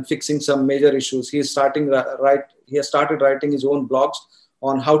organization and fixing some major issues. He has started writing his own blogs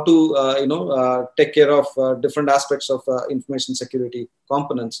on how to, take care of different aspects of information security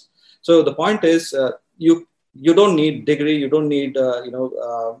components. So the point is, you don't need degree, you don't need,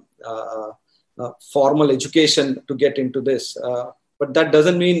 formal education to get into this. But that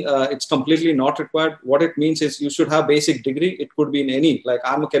doesn't mean it's completely not required. What it means is you should have basic degree. It could be in any, like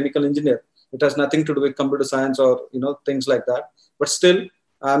I'm a chemical engineer. It has nothing to do with computer science or, things like that. But still,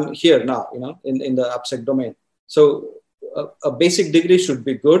 I'm here now, in the AppSec domain. So a basic degree should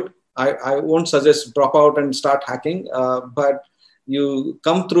be good. I won't suggest drop out and start hacking, but you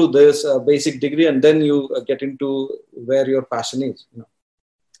come through this basic degree, and then you get into where your passion is.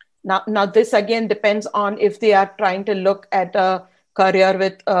 Now this again depends on if they are trying to look at a career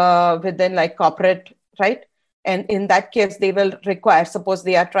within corporate, right? And in that case, they will require, suppose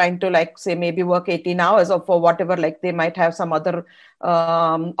they are trying to say maybe work 18 hours or for whatever, they might have some other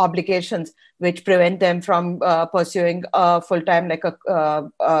obligations which prevent them from pursuing a full-time,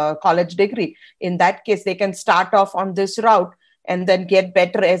 a college degree. In that case, they can start off on this route and then get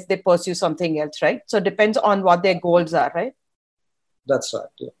better as they pursue something else, right? So it depends on what their goals are, right? That's right,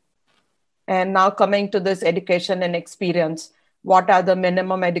 yeah. And now coming to this education and experience, what are the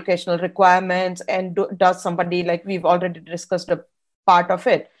minimum educational requirements, and does somebody, we've already discussed a part of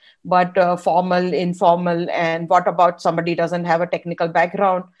it, but formal, informal, and what about somebody doesn't have a technical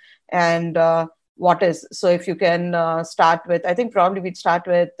background, and what is, so if you can start with, I think probably we'd start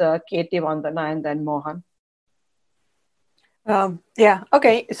with Katie, Vandana, and then Mohan.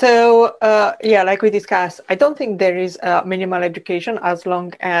 Okay. So, like we discussed, I don't think there is minimal education as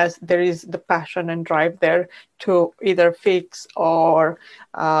long as there is the passion and drive there to either fix or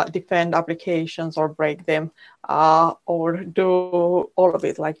defend applications or break them, or do all of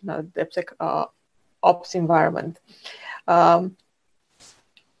it, the AppSec ops environment.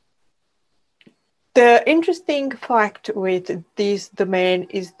 The interesting fact with this domain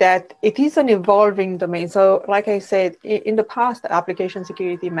is that it is an evolving domain. So like I said, in the past, application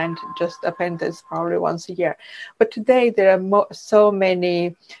security meant just a pen test probably once a year. But today there are so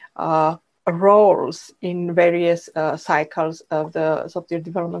many roles in various cycles of the software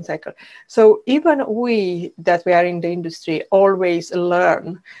development cycle. So even we that we are in the industry always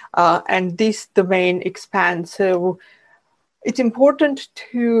learn, and this domain expands. So it's important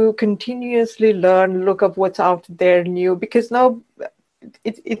to continuously learn, look up what's out there new, because now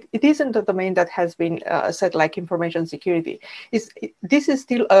it isn't a domain that has been set like information security. This is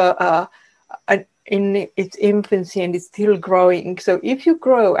still in its infancy, and it's still growing. So if you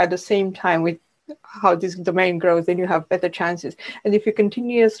grow at the same time with how this domain grows, then you have better chances. And if you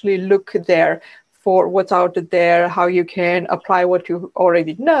continuously look there for what's out there, how you can apply what you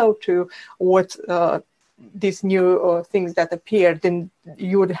already know to what these new things that appear, then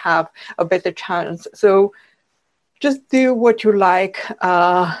you would have a better chance. So just do what you like,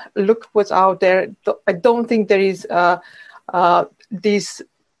 look what's out there. I don't think there is these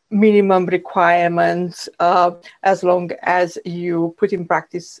minimum requirements as long as you put in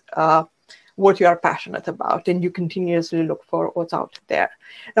practice what you are passionate about and you continuously look for what's out there.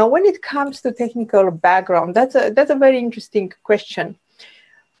 Now, when it comes to technical background, that's a very interesting question.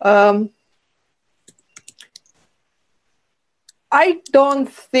 I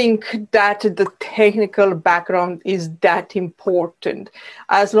don't think that the technical background is that important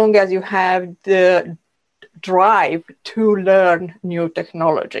as long as you have the drive to learn new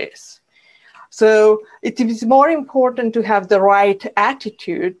technologies. So it is more important to have the right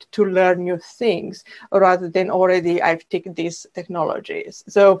attitude to learn new things rather than already I've taken these technologies.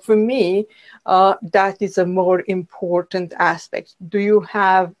 So for me, that is a more important aspect. Do you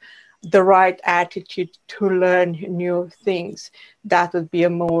have the right attitude to learn new things? That would be a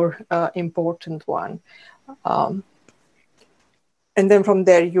more important one. And then from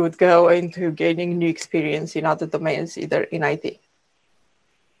there, you would go into gaining new experience in other domains, either in IT.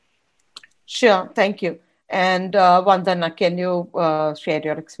 Sure, thank you. And Vandana, can you share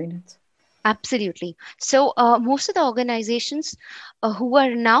your experience? Absolutely. So most of the organizations who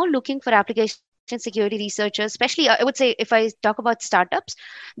are now looking for application security researchers, especially I would say if I talk about startups,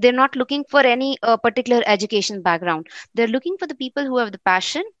 they're not looking for any particular education background. They're looking for the people who have the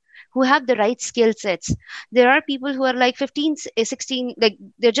passion, who have the right skill sets. There are people who are like 15, 16, like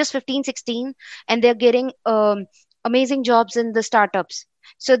they're just 15, 16, and they're getting amazing jobs in the startups.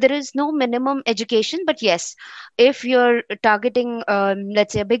 So there is no minimum education, but yes, if you're targeting,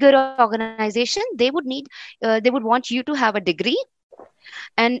 let's say, a bigger organization, they would want you to have a degree,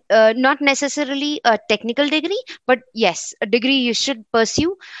 and not necessarily a technical degree, but yes, a degree you should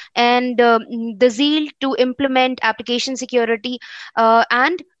pursue, and the zeal to implement application security,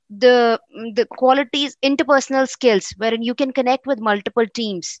 and the qualities, interpersonal skills, wherein you can connect with multiple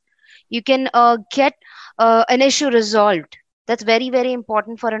teams, you can get an issue resolved. That's very, very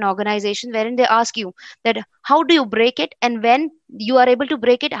important for an organization, wherein they ask you that how do you break it, and when you are able to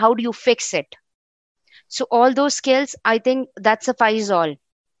break it, how do you fix it? So all those skills, I think that suffices all.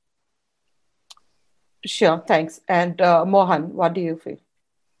 Sure, thanks. And Mohan, what do you feel?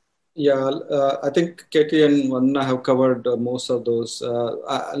 Yeah, I think Katie and Vandana have covered most of those.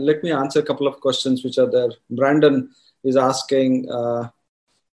 Let me answer a couple of questions which are there. Brandon is asking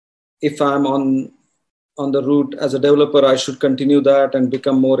if I'm on the route as a developer, I should continue that and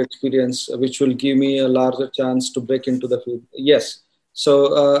become more experienced, which will give me a larger chance to break into the field. Yes.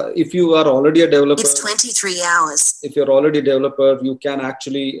 So if you are already a developer, it's 23 hours. If you're already a developer, you can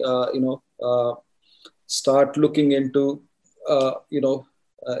actually, start looking into,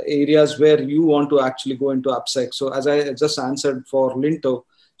 areas where you want to actually go into AppSec. So as I just answered for Linto,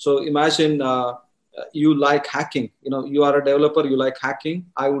 so imagine you like hacking, you are a developer, you like hacking.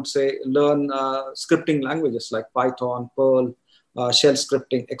 I would say learn scripting languages like Python, Perl, shell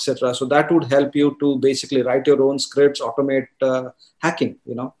scripting, etc. So that would help you to basically write your own scripts, automate hacking,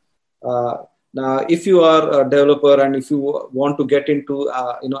 Now, if you are a developer and if you want to get into,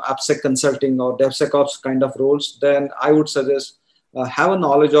 AppSec consulting or DevSecOps kind of roles, then I would suggest have a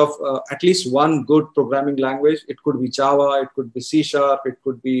knowledge of at least one good programming language. It could be Java, it could be C#, it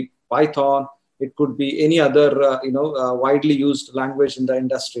could be Python, it could be any other, widely used language in the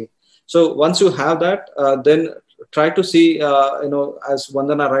industry. So once you have that, then try to see, as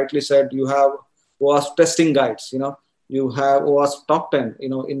Vandana rightly said, you have OWASP testing guides, you have OWASP top 10,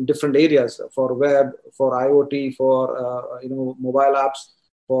 in different areas for web, for IoT, for, mobile apps,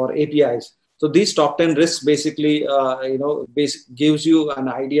 for APIs. So these top 10 risks basically, gives you an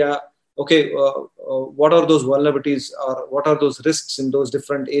idea, okay, what are those vulnerabilities or what are those risks in those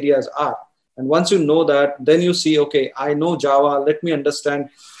different areas are. And once you know that, then you see, okay, I know Java, let me understand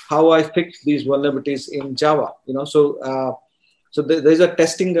how I fix these vulnerabilities in Java, so there's a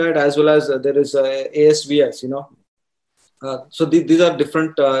testing guide as well as there is a ASVS, so these are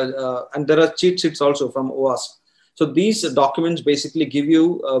different, and there are cheat sheets also from OWASP. So these documents basically give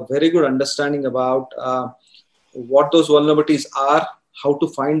you a very good understanding about what those vulnerabilities are, how to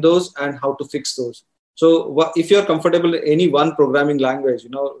find those, and how to fix those. So if you're comfortable in any one programming language,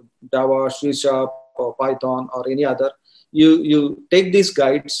 Java, C# or Python or any other, you take these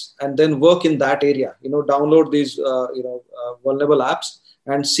guides and then work in that area, download these, vulnerable apps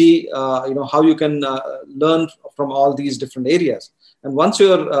and see, how you can learn from all these different areas. And once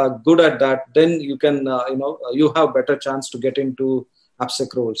you're good at that, then you can, you have better chance to get into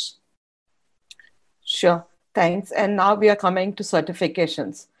AppSec roles. Sure, thanks. And now we are coming to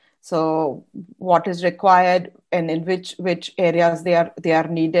certifications. So what is required and in which areas they are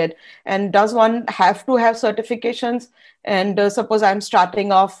needed, and does one have to have certifications? And suppose I'm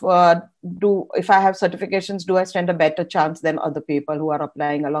starting off, if I have certifications, do I stand a better chance than other people who are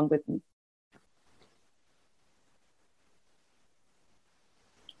applying along with me?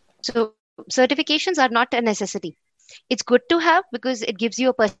 So certifications are not a necessity. It's good to have because it gives you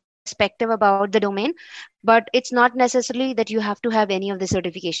a perspective about the domain, but it's not necessarily that you have to have any of the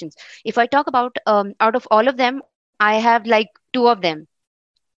certifications. If I talk about out of all of them, I have like 2 of them.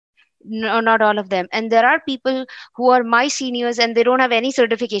 No, not all of them. And there are people who are my seniors and they don't have any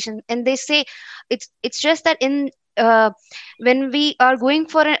certification, and they say it's just that in when we are going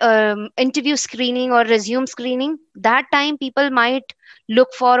for an interview screening or resume screening, that time people might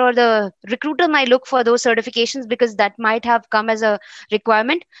look for, or the recruiter might look for those certifications because that might have come as a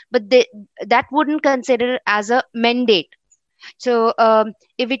requirement, but that wouldn't consider as a mandate. So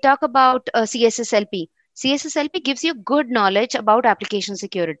if we talk about CSSLP, CSSLP gives you good knowledge about application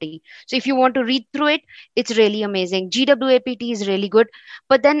security. So if you want to read through it, it's really amazing. GWAPT is really good,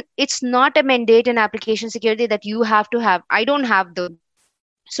 but then it's not a mandate in application security that you have to have. I don't have those.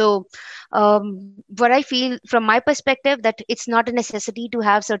 So what I feel from my perspective, that it's not a necessity to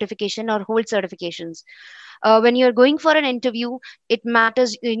have certification or hold certifications. When you're going for an interview, it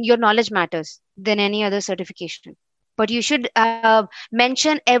matters, your knowledge matters than any other certification. But you should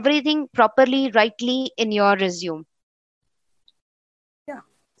mention everything properly, rightly in your resume. Yeah.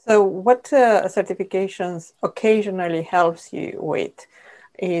 So what certifications occasionally helps you with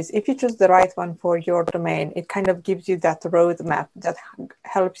is, if you choose the right one for your domain, it kind of gives you that roadmap that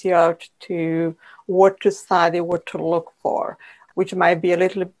helps you out to what to study, what to look for, which might be a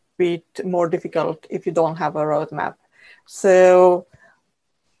little bit more difficult if you don't have a roadmap. So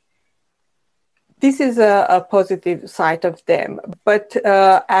this is a positive side of them, but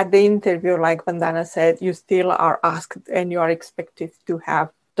at the interview, like Vandana said, you still are asked and you are expected to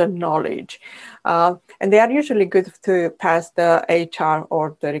have the knowledge. And they are usually good to pass the HR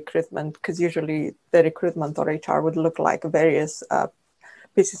or the recruitment, because usually the recruitment or HR would look like various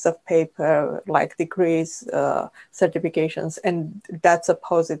pieces of paper, like degrees, certifications, and that's a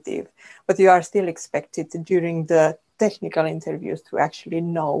positive. But you are still expected during the technical interviews to actually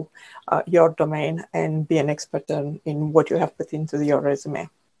know your domain and be an expert in what you have put into your resume.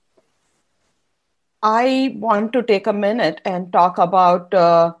 I want to take a minute and talk about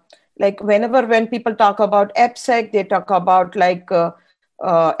when people talk about AppSec, they talk about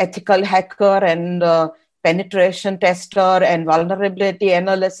ethical hacker and penetration tester and vulnerability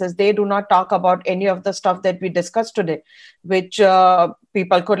analysis. They do not talk about any of the stuff that we discussed today, which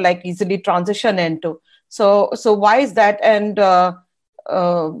people could easily transition into. So why is that, and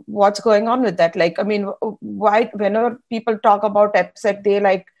what's going on with that? Why, whenever people talk about AppSec,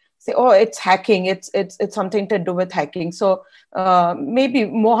 they say, oh, it's hacking. It's something to do with hacking. So maybe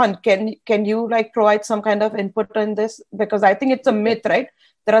Mohan, can you provide some kind of input on this? Because I think it's a myth, right?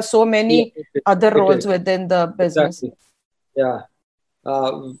 There are so many other roles within the business. Exactly. Yeah.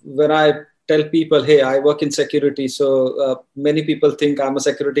 When I tell people, hey, I work in security, so many people think I'm a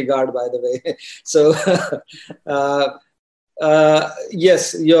security guard, by the way. So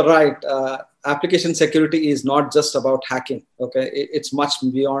yes, you're right. Application security is not just about hacking. Okay, it's much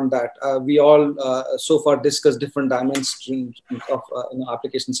beyond that. We all so far discussed different dimensions of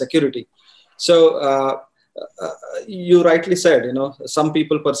application security. So you rightly said, some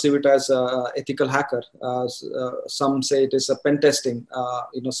people perceive it as ethical hacker. Some say it is a pen testing.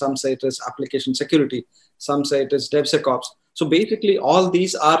 Some say it is application security. Some say it is DevSecOps. So basically, all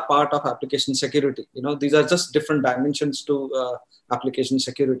these are part of application security. These are just different dimensions to application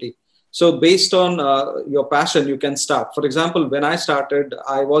security. So based on your passion, you can start. For example, when I started,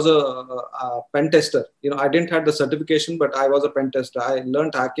 I was a pen tester. I didn't have the certification, but I was a pen tester. I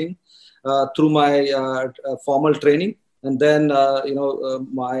learned hacking through my formal training. And then,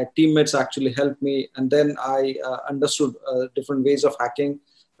 my teammates actually helped me. And then I understood different ways of hacking.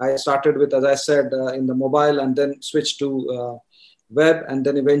 I started with, as I said, in the mobile, and then switched to web, and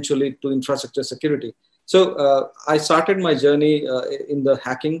then eventually to infrastructure security. So I started my journey in the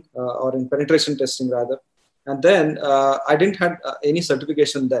hacking or in penetration testing rather. And then I didn't have any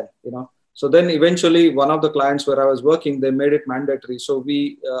certification then, So then eventually one of the clients where I was working, they made it mandatory. So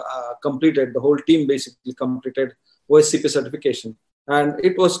we completed, the whole team basically completed OSCP certification. And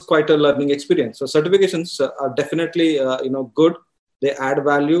it was quite a learning experience. So certifications are definitely, good. They add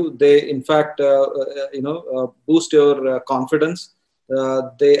value. They, in fact, boost your confidence.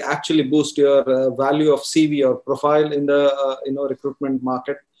 they actually boost your value of CV or profile in the recruitment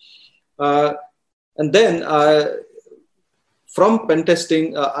market. And then from pen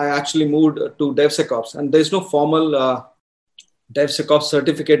testing, I actually moved to DevSecOps, and there's no formal DevSecOps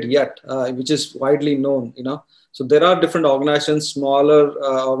certificate yet, which is widely known. So there are different organizations, smaller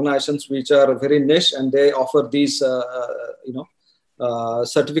organizations, which are very niche, and they offer these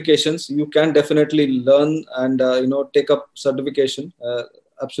certifications. You can definitely learn and take up certification.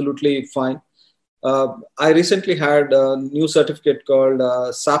 Absolutely fine. I recently had a new certificate called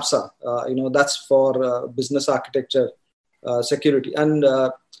SAPSA. That's for business architecture security. And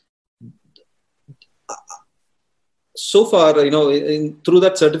so far, through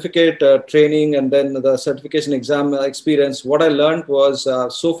that certificate training and then the certification exam experience, what I learned was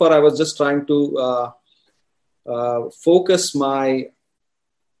so far I was just trying to focus my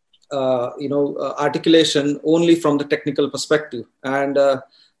articulation only from the technical perspective. And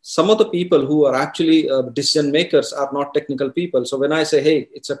some of the people who are actually decision makers are not technical people. So when I say, hey,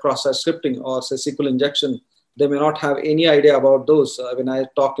 it's a cross-site scripting or say SQL injection, they may not have any idea about those when I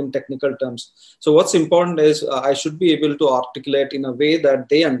talk in technical terms. So what's important is I should be able to articulate in a way that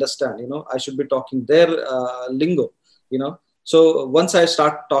they understand. I should be talking their lingo. So once I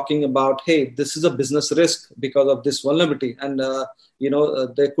start talking about, hey, this is a business risk because of this vulnerability, and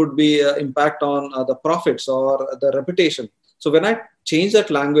there could be impact on the profits or the reputation. So when I change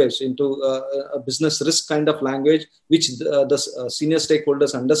that language into a business risk kind of language, which the senior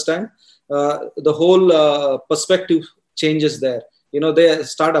stakeholders understand, the whole perspective changes there. They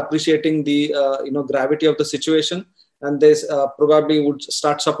start appreciating the gravity of the situation, and they probably would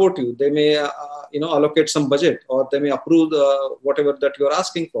start support you. They may allocate some budget, or they may approve whatever that you're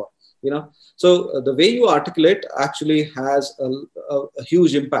asking for. So the way you articulate actually has a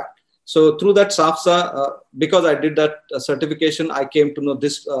huge impact. So through that SAPSA, because I did that certification, I came to know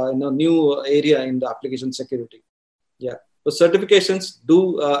this new area in the application security. Yeah. So certifications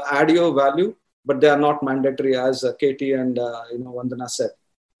do add your value, but they are not mandatory, as Katie and Vandana said.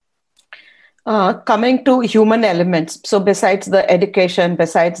 Coming to human elements, so besides the education,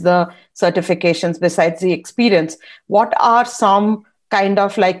 besides the certifications, besides the experience, what are some kind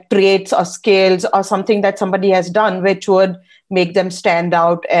of like traits or skills or something that somebody has done which would make them stand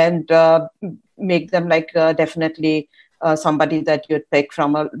out and make them like definitely somebody that you'd pick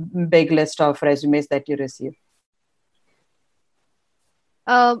from a big list of resumes that you receive?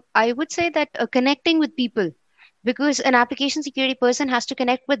 I would say that connecting with people, because an application security person has to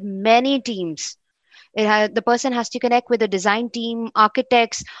connect with many teams. The person has to connect with the design team,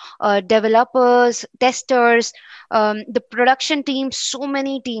 architects, developers, testers, the production team, so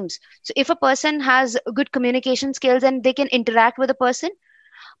many teams. So if a person has good communication skills and they can interact with a person,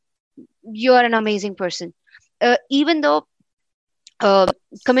 you're an amazing person. Even though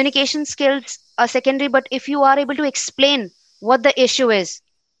communication skills are secondary, but if you are able to explain what the issue is,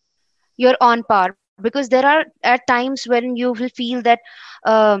 you're on par. Because there are at times when you will feel that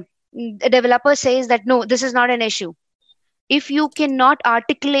the developer says that, no, this is not an issue. If you cannot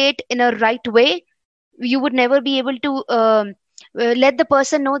articulate in a right way, you would never be able to let the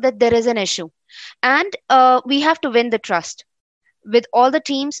person know that there is an issue. And we have to win the trust with all the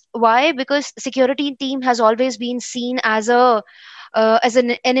teams. Why? Because security team has always been seen as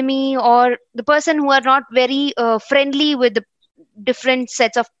an enemy, or the person who are not very friendly with the different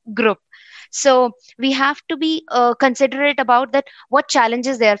sets of group. So we have to be considerate about that, what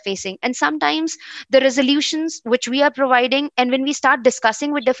challenges they are facing. And sometimes the resolutions which we are providing, and when we start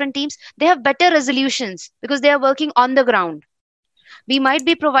discussing with different teams, they have better resolutions because they are working on the ground. We might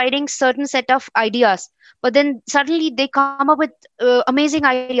be providing certain set of ideas, but then suddenly they come up with amazing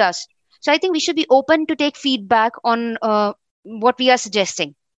ideas. So I think we should be open to take feedback on what we are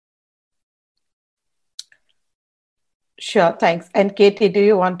suggesting. Sure, thanks. And Katie, do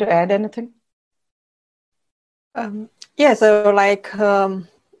you want to add anything? Yeah, so like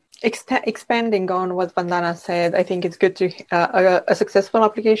expanding on what Vandana said, I think it's good to a successful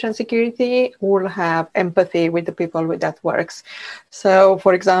application security will have empathy with the people that works. So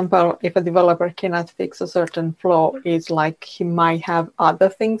for example, if a developer cannot fix a certain flaw, it's like he might have other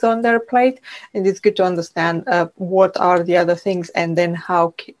things on their plate, and it's good to understand what are the other things, and then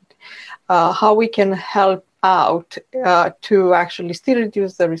how we can help out to actually still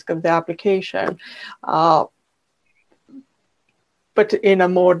reduce the risk of the application, but in a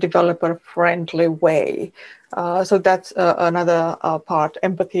more developer-friendly way. So that's another part,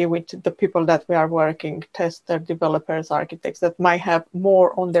 empathy with the people that we are working, testers, developers, architects, that might have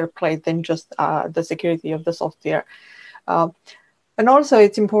more on their plate than just the security of the software. And also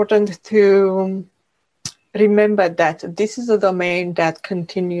it's important to remember that this is a domain that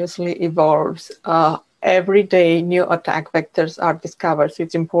continuously evolves. Every day, new attack vectors are discovered. So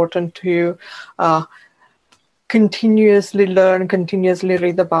it's important to continuously learn, continuously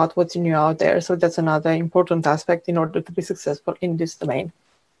read about what's new out there. So that's another important aspect in order to be successful in this domain.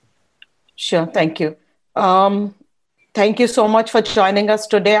 Sure, thank you. Thank you so much for joining us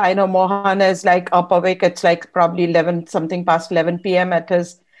today. I know Mohan is like up awake. It's like probably 11, something past 11 p.m. at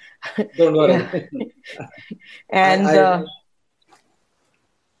his. Don't worry. And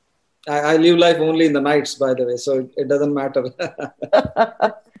I live life only in the nights, by the way, so it doesn't matter.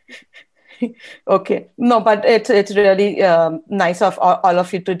 Okay, no, but it's really nice of all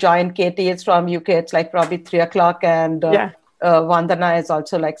of you to join. Katie is from UK. It's like probably 3 o'clock, and Vandana is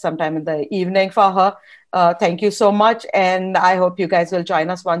also like sometime in the evening for her. Thank you so much, and I hope you guys will join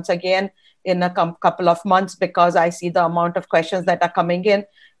us once again in a couple of months, because I see the amount of questions that are coming in,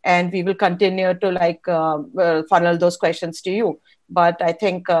 and we will continue to like funnel those questions to you. But I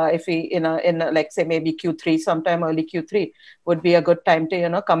think if we in like say maybe Q3, sometime early Q3 would be a good time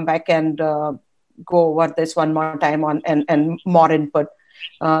to come back and go over this one more time on and more input.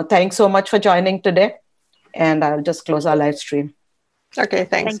 Thanks so much for joining today, and I'll just close our live stream. Okay,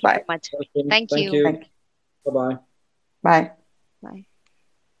 thanks. Thank you so much. Thank you. Bye-bye. Bye. Bye.